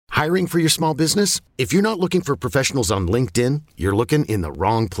Hiring for your small business? If you're not looking for professionals on LinkedIn, you're looking in the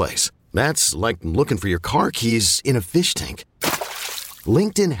wrong place. That's like looking for your car keys in a fish tank.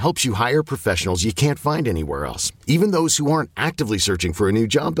 LinkedIn helps you hire professionals you can't find anywhere else, even those who aren't actively searching for a new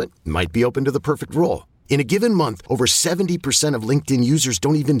job but might be open to the perfect role. In a given month, over 70% of LinkedIn users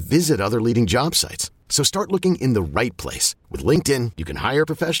don't even visit other leading job sites. So start looking in the right place. With LinkedIn, you can hire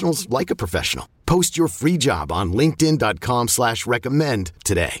professionals like a professional. Post your free job on linkedin.com/recommend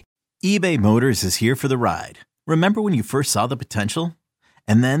today. eBay Motors is here for the ride. Remember when you first saw the potential?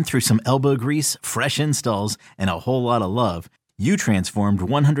 And then through some elbow grease, fresh installs, and a whole lot of love, you transformed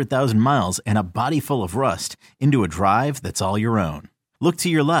 100,000 miles and a body full of rust into a drive that's all your own. Look to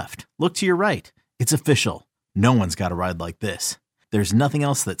your left. Look to your right. It's official. No one's got a ride like this. There's nothing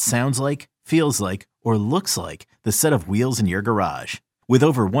else that sounds like, feels like, or looks like the set of wheels in your garage. With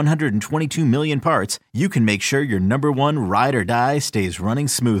over 122 million parts, you can make sure your number one ride or die stays running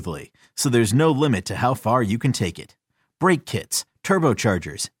smoothly. So there's no limit to how far you can take it. Brake kits,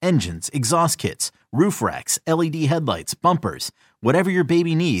 turbochargers, engines, exhaust kits, roof racks, LED headlights, bumpers, whatever your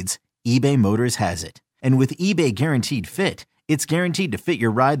baby needs, eBay Motors has it. And with eBay Guaranteed Fit, it's guaranteed to fit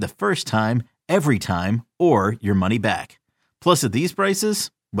your ride the first time, every time, or your money back. Plus at these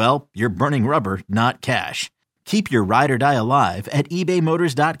prices, well, you're burning rubber, not cash. Keep your ride or die alive at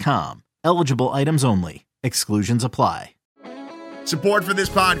ebaymotors.com. Eligible items only. Exclusions apply. Support for this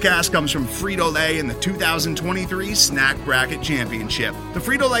podcast comes from Frito-Lay in the 2023 Snack Bracket Championship. The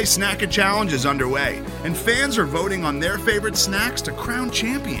Frito-Lay Snack-It Challenge is underway, and fans are voting on their favorite snacks to crown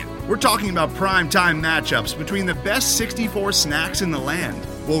champion. We're talking about prime-time matchups between the best 64 snacks in the land.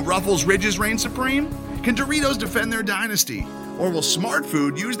 Will Ruffles Ridges reign supreme? Can Doritos defend their dynasty? Or will Smart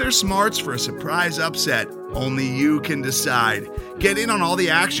Food use their smarts for a surprise upset? Only you can decide. Get in on all the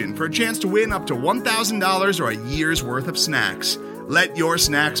action for a chance to win up to $1,000 or a year's worth of snacks. Let your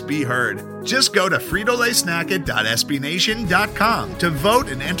snacks be heard. Just go to fritolaysnacket.sbnation.com to vote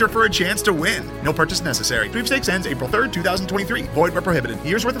and enter for a chance to win. No purchase necessary. Sweepstakes ends April 3rd, 2023. Void where prohibited.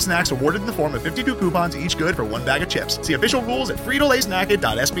 Year's worth of snacks awarded in the form of 52 coupons, each good for one bag of chips. See official rules at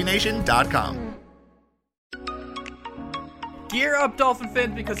fritolaysnacket.sbnation.com. Gear up, Dolphin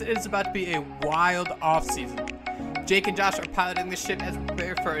fans, because it is about to be a wild offseason. Jake and Josh are piloting the ship as we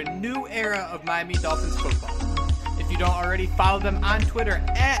prepare for a new era of Miami Dolphins football. If you don't already, follow them on Twitter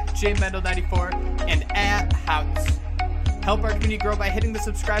at jmendel94 and at Houts. Help our community grow by hitting the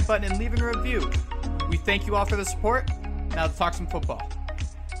subscribe button and leaving a review. We thank you all for the support. Now let's talk some football.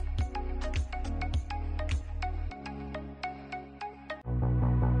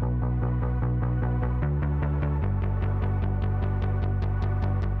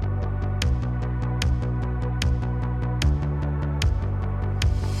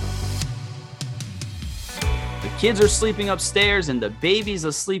 Kids are sleeping upstairs and the baby's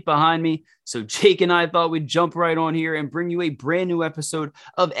asleep behind me. So Jake and I thought we'd jump right on here and bring you a brand new episode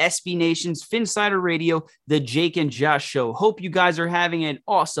of SB Nation's phinSLIDER Radio, the Jake and Josh Show. Hope you guys are having an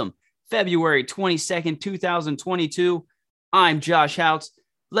awesome February 22nd, 2022. I'm Josh Houts.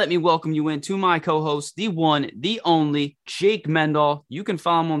 Let me welcome you into my co-host, the one, the only, Jake Mendel. You can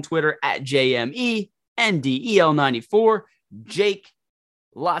follow him on Twitter at JMENDEL94. Jake,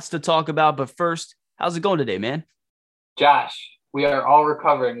 lots to talk about, but first, how's it going today, man? Josh, we are all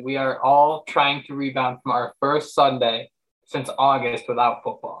recovering. We are all trying to rebound from our first Sunday since August without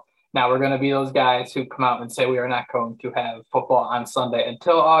football. Now, we're going to be those guys who come out and say we are not going to have football on Sunday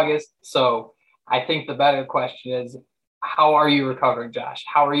until August. So I think the better question is, how are you recovering, Josh?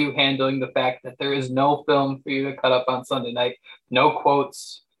 How are you handling the fact that there is no film for you to cut up on Sunday night? No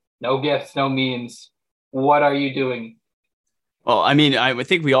quotes, no gifts, no memes. What are you doing? Well, I mean, I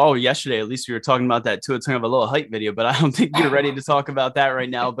think we all yesterday, at least we were talking about that too. It's kind of a little hype video, but I don't think you're ready to talk about that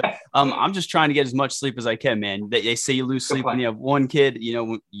right now. But I'm just trying to get as much sleep as I can, man. They say you lose sleep when you have one kid, you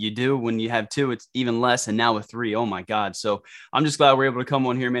know, you do. When you have two, it's even less. And now with three, oh my God. So I'm just glad we're able to come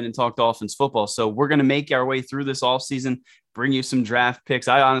on here, man, and talk Dolphins football. So we're going to make our way through this offseason, bring you some draft picks.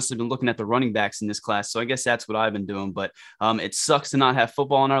 I honestly been looking at the running backs in this class, so I guess that's what I've been doing. But it sucks to not have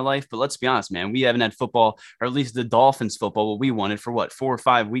football in our life. But let's be honest, man, we haven't had football, or at least the Dolphins football, what we wanted for 4 or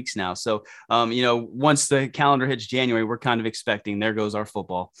 5 weeks now. So, you know, once the calendar hits January, we're kind of expecting there goes our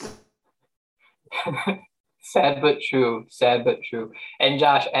football. Sad but true. Sad but true. And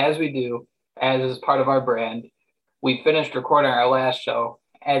Josh, as we do, as is part of our brand, we finished recording our last show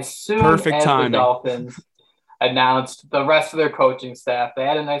as soon as the Dolphins announced the rest of their coaching staff. They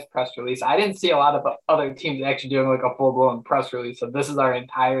had a nice press release. I didn't see a lot of other teams actually doing like a full-blown press release. So this is our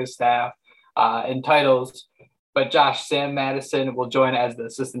entire staff in titles. But Josh, Sam Madison will join as the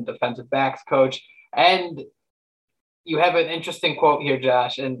assistant defensive backs coach. And you have an interesting quote here,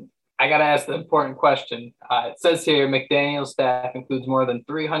 Josh, and I got to ask the important question. It says here, McDaniel's staff includes more than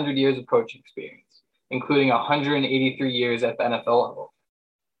 300 years of coaching experience, including 183 years at the NFL level.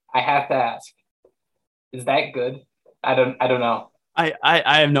 I have to ask, is that good? I don't know. I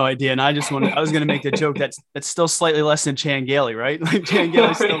have no idea. And I was going to make the joke that's still slightly less than Chan Gailey, right? Like Chan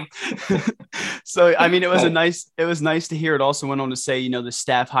Gailey still. So, I mean, it was nice to hear. It also went on to say, the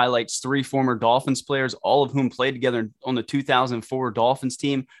staff highlights 3 former Dolphins players, all of whom played together on the 2004 Dolphins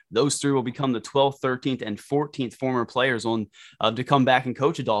team. Those 3 will become the 12th, 13th, and 14th former players to come back and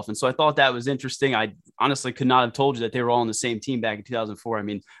coach a Dolphins. So I thought that was interesting. I honestly could not have told you that they were all on the same team back in 2004. I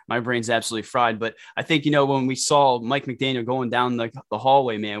mean, my brain's absolutely fried, but I think, when we saw Mike McDaniel going down the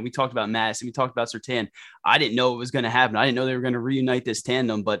hallway, man, we talked about Madison, we talked about Surtain. I didn't know it was going to happen. I didn't know they were going to reunite this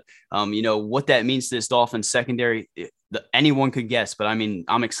tandem, but what that means to this Dolphins secondary, anyone could guess, but I mean,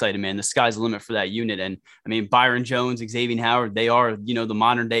 I'm excited, man. The sky's the limit for that unit. And I mean, Byron Jones, Xavier Howard, they are, the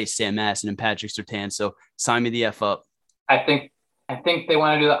modern day Sam Madison and Patrick Surtain. So sign me the F up. I think they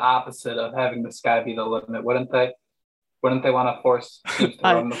want to do the opposite of having the sky be the limit, wouldn't they? Wouldn't they want to force teams to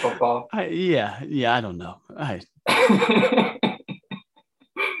run the football? Yeah, I don't know.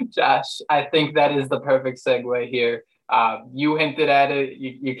 Josh, I think that is the perfect segue here. You hinted at it.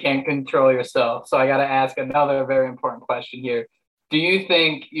 You can't control yourself. So I got to ask another very important question here. Do you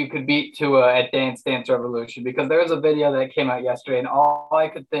think you could beat Tua at Dance Dance Revolution? Because there was a video that came out yesterday, and all I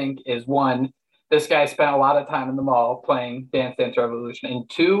could think is, 1, this guy spent a lot of time in the mall playing Dance Dance Revolution. And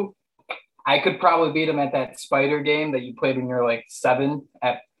 2, I could probably beat him at that spider game that you played when you're like 7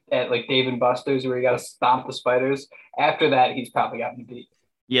 at like Dave & Buster's, where you got to stomp the spiders. After that, he's probably got me beat.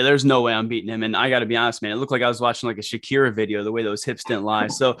 Yeah, there's no way I'm beating him. And I got to be honest, man, it looked like I was watching like a Shakira video, the way those hips didn't lie.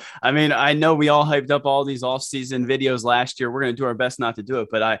 So, I mean, I know we all hyped up all these off-season videos last year. We're going to do our best not to do it.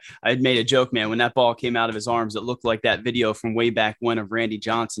 But I had made a joke, man, when that ball came out of his arms, it looked like that video from way back when of Randy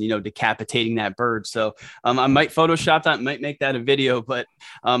Johnson, decapitating that bird. So I might Photoshop that, might make that a video, but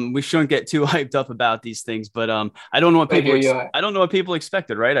we shouldn't get too hyped up about these things. But I don't know what people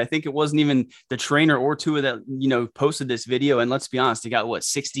expected, right? I think it wasn't even the trainer or Tua that, posted this video. And let's be honest, it got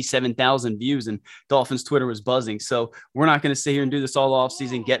 67,000 views, and Dolphins Twitter was buzzing. So we're not going to sit here and do this all off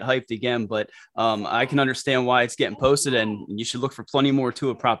season, get hyped again, but I can understand why it's getting posted, and you should look for plenty more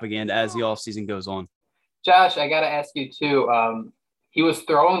Tua propaganda as the off season goes on. Josh, I got to ask you too. He was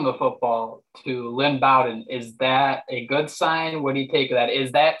throwing the football to Lynn Bowden. Is that a good sign? What do you take of that?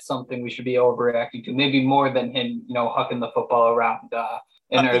 Is that something we should be overreacting to? Maybe more than him, hucking the football around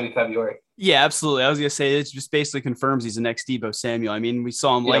in early February. Yeah, absolutely. I was gonna say it just basically confirms he's the next Deebo Samuel. I mean, we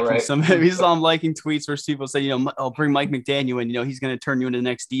saw him we saw him liking tweets where people say, I'll bring Mike McDaniel and he's gonna turn you into the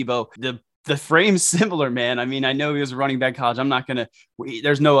next Deebo. The frame's similar, man. I mean, I know he was a running back college.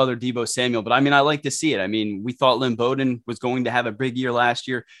 There's no other Deebo Samuel, but I mean, I like to see it. I mean, we thought Lynn Bowden was going to have a big year last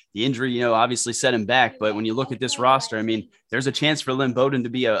year. The injury, obviously set him back. But when you look at this roster, I mean, there's a chance for Lynn Bowden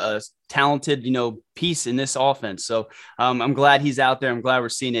to be a talented, piece in this offense. So I'm glad he's out there. I'm glad we're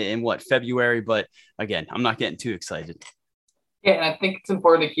seeing it in February. But again, I'm not getting too excited. Yeah, and I think it's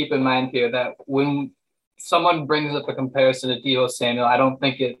important to keep in mind here that when someone brings up a comparison to Deebo Samuel, I don't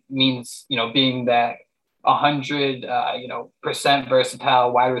think it means, being that 100%,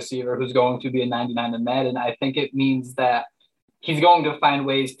 versatile wide receiver who's going to be a 99 in Madden. I think it means that he's going to find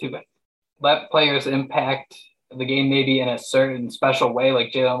ways to let players impact the game maybe in a certain special way,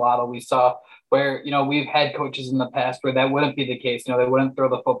 like Jalen Waddle we saw, where, we've had coaches in the past where that wouldn't be the case. They wouldn't throw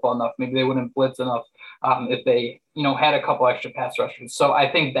the football enough. Maybe they wouldn't blitz enough if they, had a couple extra pass rushers. So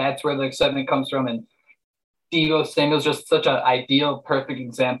I think that's where the excitement comes from. And Deebo Samuel's just such an ideal, perfect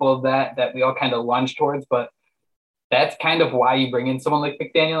example of that we all kind of lunge towards. But that's kind of why you bring in someone like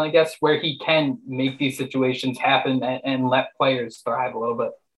McDaniel, I guess, where he can make these situations happen and let players thrive a little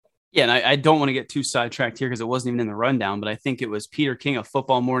bit. Yeah, and I don't want to get too sidetracked here because it wasn't even in the rundown, but I think it was Peter King of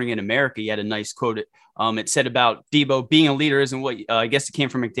Football Morning in America. He had a nice quote. It said about Deebo, being a leader isn't what I guess it came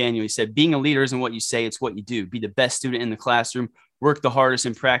from McDaniel. He said, being a leader isn't what you say, it's what you do. Be the best student in the classroom. Work the hardest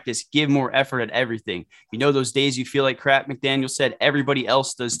in practice, give more effort at everything. Those days you feel like crap, McDaniel said, everybody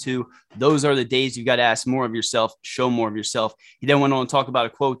else does too. Those are the days you got to ask more of yourself, show more of yourself. He then went on to talk about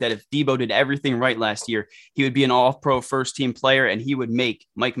a quote that if Deebo did everything right last year, he would be an all-pro first-team player and he would make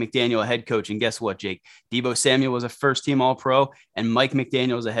Mike McDaniel a head coach. And guess what, Jake? Deebo Samuel was a first-team all-pro and Mike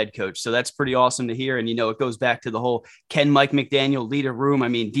McDaniel was a head coach. So that's pretty awesome to hear. And, it goes back to the whole, can Mike McDaniel lead a room? I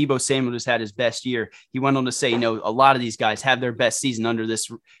mean, Deebo Samuel just had his best year. He went on to say, a lot of these guys have their best season under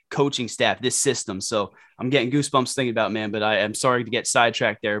this coaching staff, this system. So I'm getting goosebumps thinking about, man, but I am sorry to get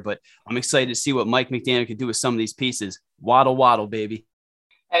sidetracked there, but I'm excited to see what Mike McDaniel could do with some of these pieces. Waddle, baby.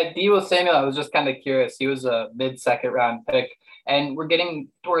 At Deebo Samuel, I was just kind of curious. He was a mid-second round pick. And we're getting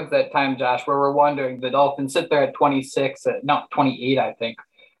towards that time, Josh, where we're wondering the Dolphins sit there at 26, not 28, I think.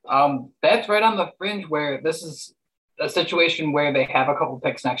 That's right on the fringe where this is a situation where they have a couple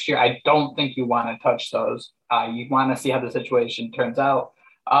picks next year. I don't think you want to touch those. You want to see how the situation turns out.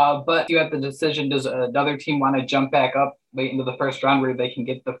 But you have the decision, does another team want to jump back up late into the first round where they can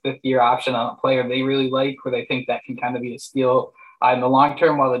get the fifth-year option on a player they really like, where they think that can kind of be a steal in the long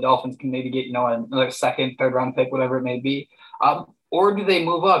term, while the Dolphins can maybe get, another second, third round pick, whatever it may be. Or do they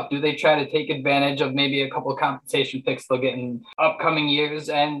move up? Do they try to take advantage of maybe a couple of compensation picks they'll get in upcoming years?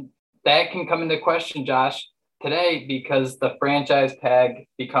 And that can come into question, Josh, today because the franchise tag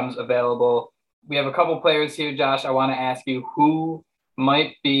becomes available. We have a couple players here, Josh. I want to ask you who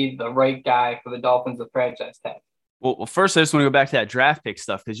might be the right guy for the Dolphins with franchise tag. Well, first, I just want to go back to that draft pick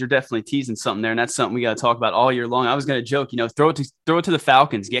stuff because you're definitely teasing something there, and that's something we got to talk about all year long. I was going to joke, throw it to the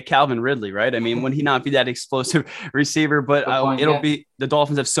Falcons, get Calvin Ridley, right? I mean, would he not be that explosive receiver? But be the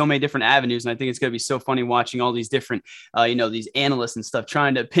Dolphins have so many different avenues, and I think it's going to be so funny watching all these different, these analysts and stuff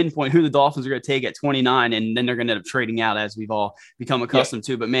trying to pinpoint who the Dolphins are going to take at 29, and then they're going to end up trading out as we've all become accustomed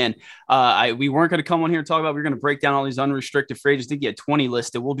to. But man, we weren't going to come on here and talk about. We're going to break down all these unrestricted free agents to get 20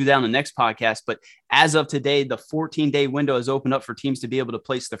 listed. We'll do that on the next podcast. But as of today, the 14-day window has opened up for teams to be able to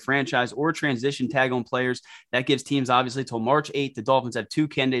place the franchise or transition tag on players. That gives teams obviously till March 8th. The Dolphins have two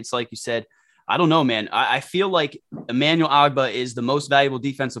candidates, like you said. I don't know, man. I feel like Emmanuel Ogbah is the most valuable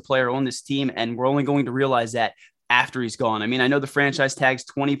defensive player on this team, and we're only going to realize that after he's gone. I mean, I know the franchise tag's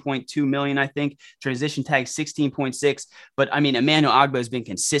 $20.2 million, I think. Transition tag 16.6. But I mean, Emmanuel Ogbah has been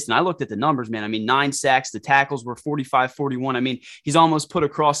consistent. I looked at the numbers, man. I mean, 9 sacks, the tackles were 45-41. I mean, he's almost put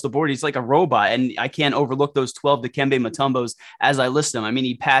across the board. He's like a robot. And I can't overlook those 12 Dikembe Mutombos as I list them. I mean,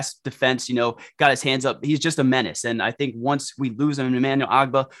 he passed defense, got his hands up. He's just a menace. And I think once we lose him in Emmanuel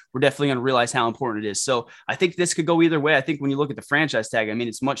Ogbah, we're definitely going to realize how important it is. So I think this could go either way. I think when you look at the franchise tag, I mean,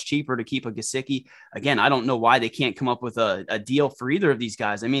 it's much cheaper to keep a Gesicki. Again, I don't know why they can't come up with a deal for either of these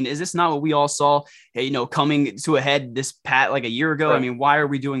guys. I mean, is this not what we all saw, coming to a head like a year ago? Right. I mean, why are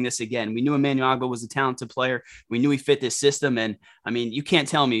we doing this again? We knew Emmanuel Ogbah was a talented player. We knew he fit this system. And I mean, you can't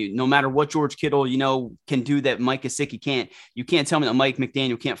tell me no matter what George Kittle, can do that Mike Gesicki can't. You can't tell me that Mike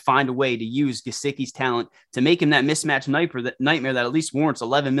McDaniel can't find a way to use Gesicki's talent to make him that mismatch nightmare that at least warrants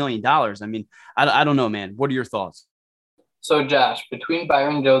 $11 million. I mean, I don't know, man. What are your thoughts? So, Josh, between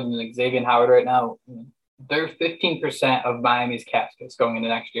Byron Jones and Xavier Howard right now, they're 15% of Miami's cap space going into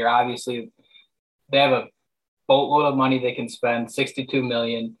next year. Obviously, they have a boatload of money they can spend, $62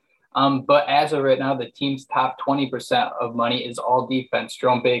 million. But as of right now, the team's top 20% of money is all defense,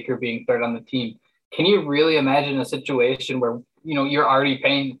 Jerome Baker being third on the team. Can you really imagine a situation where, you're already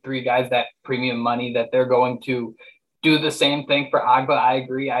paying 3 guys that premium money that they're going to do the same thing for Ogbah? I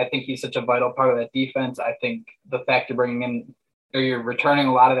agree. I think he's such a vital part of that defense. I think the fact you're bringing in or you're returning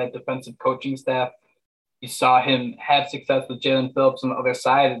a lot of that defensive coaching staff. You saw him have success with Jalen Phillips on the other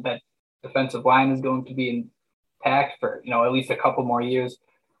side. That defensive line is going to be intact for, at least a couple more years.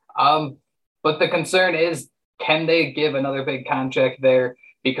 But the concern is, can they give another big contract there?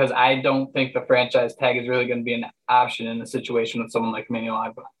 Because I don't think the franchise tag is really going to be an option in a situation with someone like Emmanuel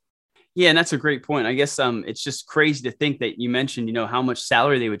Ogbah. Yeah, and that's a great point. I guess it's just crazy to think that you mentioned, how much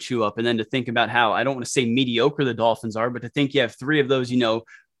salary they would chew up, and then to think about how, I don't want to say mediocre the Dolphins are, but to think you have 3 of those,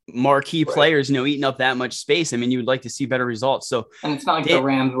 marquee players, eating up that much space. I mean, you would like to see better results. So, and it's not like the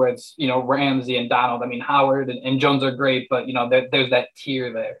Rams where it's, Ramsey and Donald. I mean, Howard and Jones are great, but there's that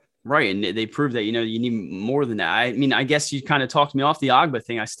tier there. Right. And they proved that, you need more than that. I mean, I guess you kind of talked me off the Ogbah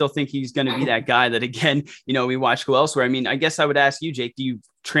thing. I still think he's going to be that guy that, again, we watch go elsewhere. I mean, I guess I would ask you, Jake, do you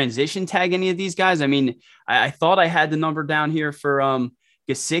transition tag any of these guys? I mean, I thought I had the number down here for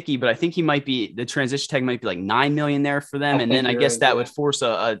Gesicki, but I think the transition tag might be like $9 million there for them. And then I guess that would force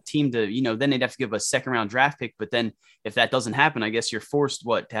a team to, then they'd have to give a 2nd round draft pick. But then if that doesn't happen, I guess you're forced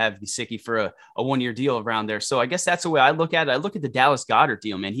to have Gesicki for a 1-year deal around there. So I guess that's the way I look at it. I look at the Dallas Goedert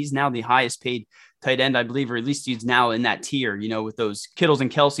deal, man. He's now the highest paid tight end, I believe, or at least he's now in that tier, with those Kittles and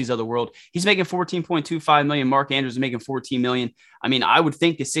Kelce's of the world. He's making $14.25 million. Mark Andrews is making $14 million. I mean, I would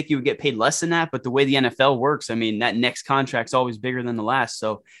think Gesicki would get paid less than that, but the way the NFL works, I mean, that next contract's always bigger than the last.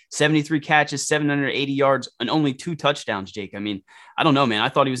 So 73 catches, 780 yards, and only 2 touchdowns, Jake. I mean, I don't know, man. I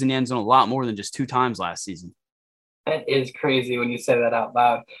thought he was in the end zone a lot more than just 2 times last season. That is crazy when you say that out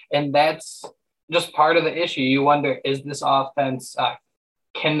loud. And that's just part of the issue. You wonder, is this offense,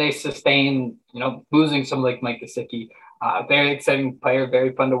 can they sustain, losing someone like Mike Gesicki? Very exciting player,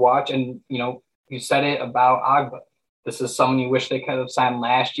 very fun to watch. And, you said it about Ogbah. This is someone you wish they could have signed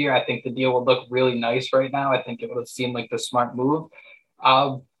last year. I think the deal would look really nice right now. I think it would have seemed like the smart move.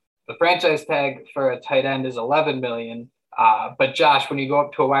 The franchise tag for a tight end is $11 million. But Josh, when you go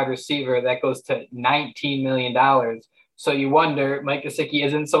up to a wide receiver, that goes to $19 million. So you wonder, Mike Gesicki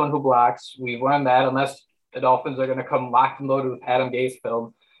isn't someone who blocks. We've learned that unless the Dolphins are going to come locked and loaded with Adam Gase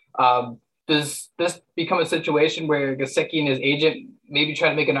film. Does this become a situation where Gesicki and his agent maybe try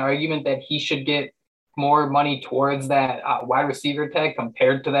to make an argument that he should get more money towards that wide receiver tag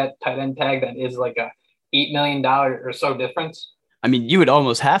compared to that tight end tag that is like a $8 million or so difference? I mean, you would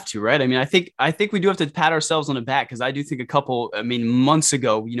almost have to, right? I mean, I think we do have to pat ourselves on the back because I do think months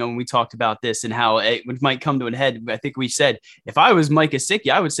ago, when we talked about this and how it might come to an head, I think we said, if I was Mike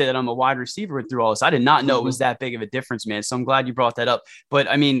Gesicki, I would say that I'm a wide receiver through all this. I did not know it was that big of a difference, man. So I'm glad you brought that up. But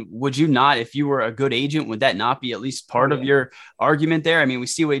I mean, would you not, if you were a good agent, would that not be at least part of your argument there? I mean, we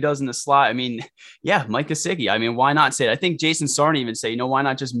see what he does in the slot. I mean, yeah, Mike Gesicki. I mean, why not say it? I think Jason Sarni even say, why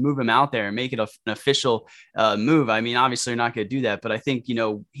not just move him out there and make it an official move? I mean, obviously you're not going to do that, but I think,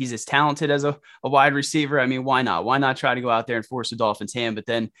 he's as talented as a wide receiver. I mean, why not? Why not try to go out there and force the Dolphins' hand? But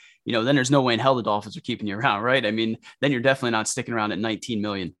then, then there's no way in hell the Dolphins are keeping you around, right? I mean, then you're definitely not sticking around at $19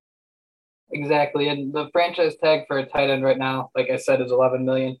 million. Exactly. And the franchise tag for a tight end right now, like I said, is $11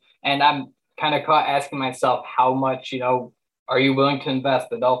 million. And I'm kind of caught asking myself, how much, are you willing to invest?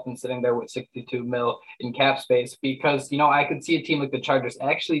 The Dolphins sitting there with $62 million in cap space, because, I could see a team like the Chargers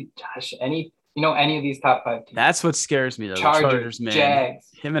actually, Josh, any of these top 5 teams. That's what scares me, though. Chargers, man. Jags.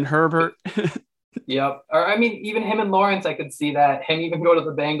 Him and Herbert. Yep. Or, I mean, even him and Lawrence, I could see that. Him even go to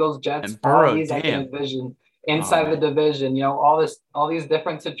the Bengals, Jets, and Burrow, all these I can envision inside the division, all these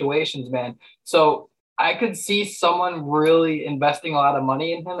different situations, man. So I could see someone really investing a lot of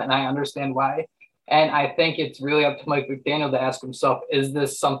money in him, and I understand why. And I think it's really up to Mike McDaniel to ask himself, is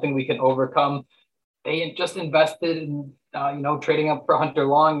this something we can overcome? They just invested in trading up for Hunter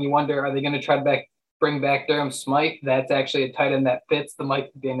Long. You wonder, are they going to try to bring back Durham Smythe? That's actually a tight end that fits the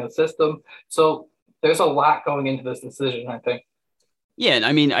Mike McDaniel system. So there's a lot going into this decision, I think. Yeah, and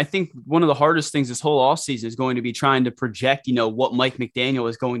I mean, I think one of the hardest things this whole offseason is going to be trying to project, what Mike McDaniel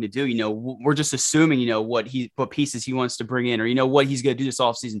is going to do. We're just assuming, what pieces he wants to bring in, or, what he's going to do this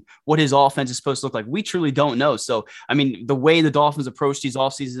offseason, what his offense is supposed to look like. We truly don't know. So, I mean, the way the Dolphins approach these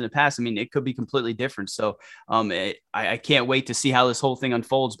offseasons in the past, I mean, it could be completely different. So I can't wait to see how this whole thing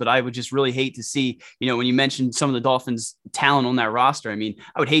unfolds, but I would just really hate to see, when you mentioned some of the Dolphins' talent on that roster, I mean,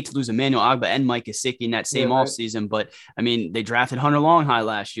 I would hate to lose Emmanuel Ogbah and Mike Gesicki in that same offseason, but I mean, they drafted Hunter Long high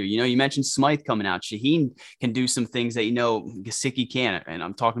last year. You mentioned Smythe coming out. Shaheen can do some things that Gesicki can't, and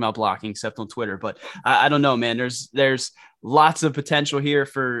I'm talking about blocking except on Twitter. But I don't know, man. There's lots of potential here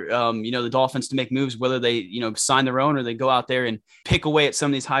for the Dolphins to make moves, whether they sign their own or they go out there and pick away at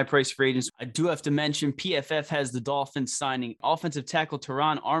some of these high price free agents. I do have to mention PFF has the Dolphins signing offensive tackle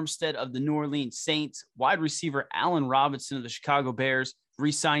Teron Armstead of the New Orleans Saints, wide receiver Allen Robinson of the Chicago Bears,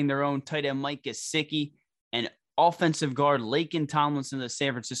 re-signing their own tight end Mike Gesicki, and offensive guard Laken Tomlinson of the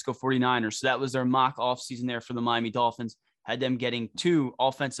San Francisco 49ers. So that was their mock offseason there for the Miami Dolphins. Had them getting 2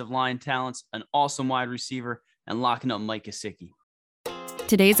 offensive line talents, an awesome wide receiver, and locking up Mike Gesicki.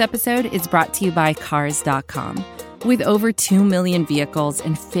 Today's episode is brought to you by Cars.com. With over 2 million vehicles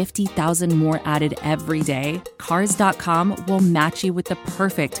and 50,000 more added every day, Cars.com will match you with the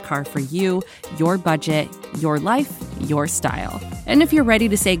perfect car for you, your budget, your life, your style. And if you're ready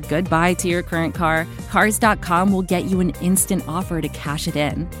to say goodbye to your current car, Cars.com will get you an instant offer to cash it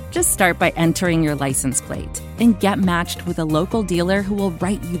in. Just start by entering your license plate and get matched with a local dealer who will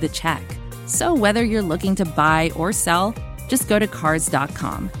write you the check. So whether you're looking to buy or sell, just go to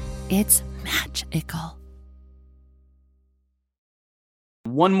Cars.com. It's magical.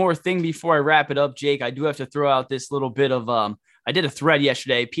 One more thing before I wrap it up, Jake, I do have to throw out this little bit of, I did a thread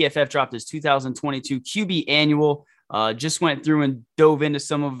yesterday. PFF dropped his 2022 QB annual. Just went through and dove into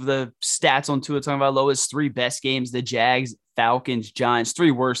some of the stats on Tua Tagovailoa's 3 best games: the Jags, Falcons, Giants;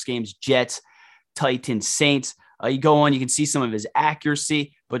 3 worst games: Jets, Titans, Saints. You go on, you can see some of his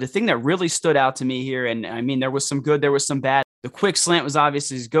accuracy. But the thing that really stood out to me here, and I mean, there was some good, there was some bad. The quick slant was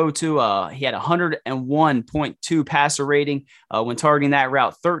obviously his go-to. He had 101.2 passer rating when targeting that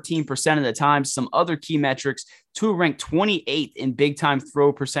route 13% of the time. Some other key metrics: Tua ranked 28th in big-time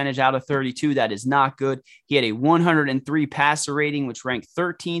throw percentage out of 32. That is not good. He had a 103 passer rating, which ranked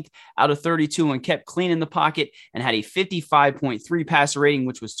 13th out of 32 when kept clean in the pocket, and had a 55.3 passer rating,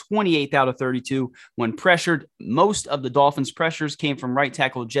 which was 28th out of 32 when pressured. Most of the Dolphins' pressures came from right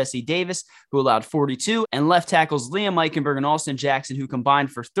tackle Jesse Davis, who allowed 42, and left tackles Liam Eichenberg and Austin Jackson, who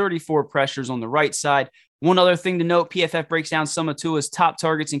combined for 34 pressures on the right side. One other thing to note, PFF breaks down some of Tua's top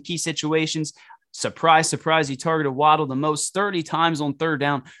targets in key situations. Surprise, surprise, he targeted Waddle the most, 30 times on third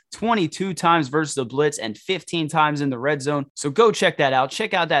down, 22 times versus the blitz, and 15 times in the red zone. So go check that out.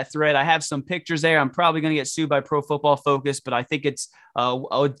 Check out that thread. I have some pictures there. I'm probably going to get sued by Pro Football Focus, but I think it's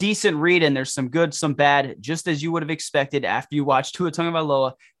a decent read, and there's some good, some bad, just as you would have expected after you watched Tua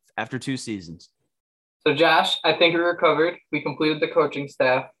Tagovailoa after 2 seasons. So, Josh, I think we recovered. We completed the coaching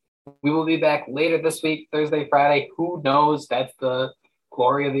staff. We will be back later this week, Thursday, Friday. Who knows? That's the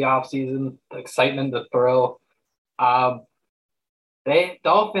glory of the offseason, the excitement, the thrill.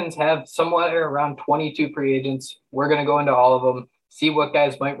 Dolphins have somewhat around 22 free agents. We're going to go into all of them, see what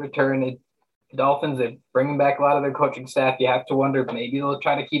guys might return. The Dolphins, they're bringing back a lot of their coaching staff. You have to wonder, maybe they'll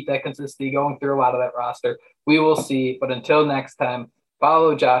try to keep that consistency going through a lot of that roster. We will see. But until next time,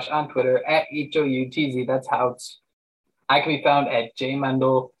 follow Josh on Twitter at HOUTZ. That's Houts. I can be found at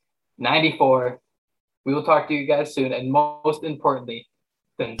JMendel94. We will talk to you guys soon. And most importantly,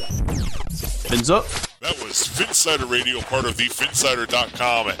 Fins up. That was phinSLIDER Radio, part of the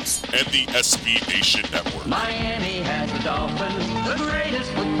phinSLIDER.com and the SB Nation Network. Miami has the Dolphins, the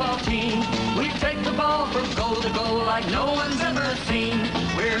greatest football team. We take the ball from goal to goal like no one's ever seen.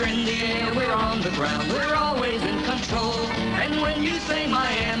 We're in the air, we're on the ground, we're always in control. And when you say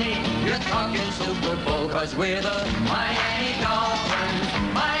Miami, you're talking Super Bowl, 'cause we're the Miami Dolphins.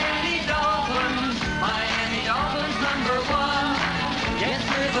 Miami Dolphins, Miami Dolphins #1. Yes,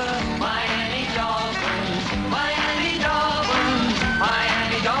 we're the Miami Dolphins, Miami Dolphins,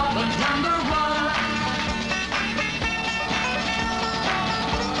 Miami Dolphins #1.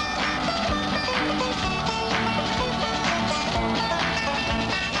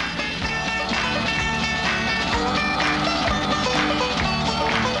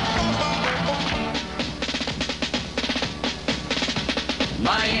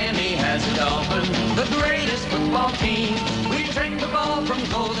 Miami has the Dolphins, the greatest football team. We take the ball from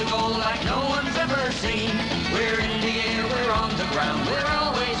goal to goal like no one's ever seen. We're in the air, we're on the ground, we're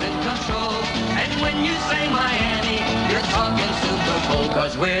always in control. And when you say Miami, you're talking Super Bowl,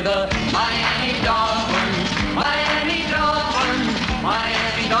 'cause we're the Miami Dolphins, Miami Dolphins, Miami